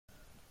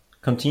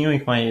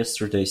Continuing my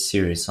yesterday's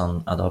series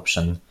on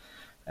adoption,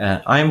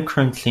 I am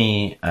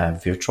currently a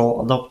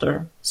virtual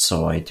adopter,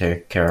 so I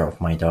take care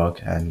of my dog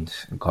and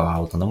go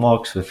out on the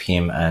walks with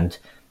him and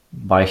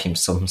buy him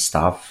some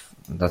stuff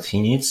that he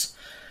needs.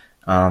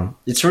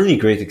 It's really a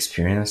great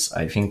experience.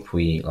 I think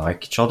we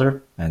like each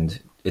other and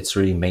it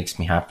really makes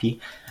me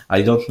happy.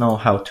 I don't know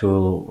how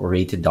to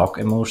read the dog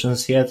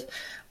emotions yet,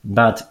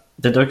 but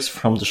the dogs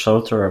from the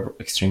shelter are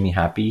extremely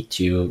happy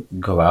to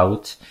go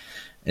out.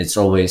 It's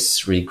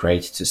always really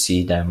great to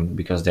see them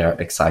because they're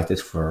excited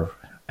for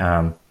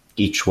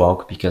each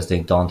walk because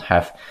they don't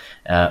have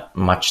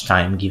much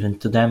time given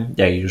to them.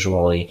 They're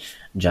usually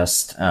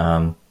just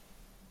on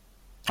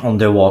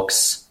their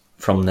walks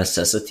from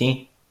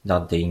necessity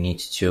that they need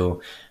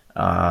to,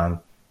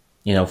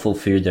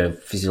 fulfill their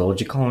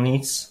physiological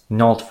needs,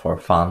 not for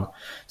fun.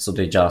 So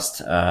they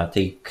just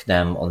take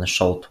them on the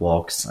short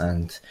walks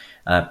and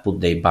put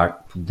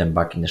them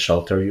back in the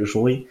shelter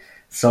usually.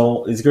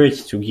 So it's great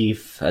to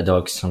give a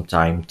dog some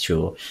time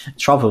to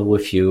travel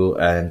with you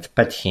and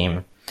pet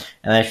him.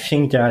 And I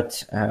think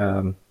that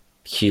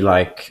he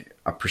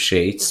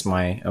appreciates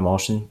my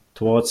emotion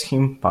towards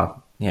him, but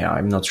yeah,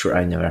 I'm not sure.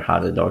 I never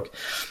had a dog,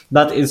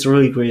 but it's a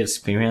really great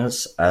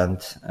experience.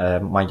 And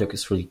my dog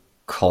is really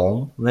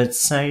calm, let's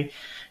say.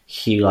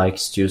 He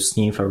likes to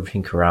sniff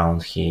everything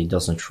around. He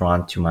doesn't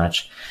run too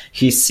much.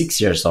 He's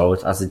 6 years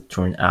old, as it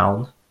turned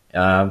out,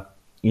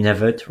 in a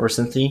vet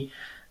recently.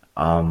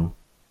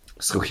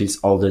 So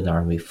he's older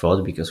than we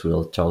thought because we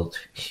were told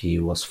he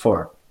was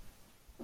 4.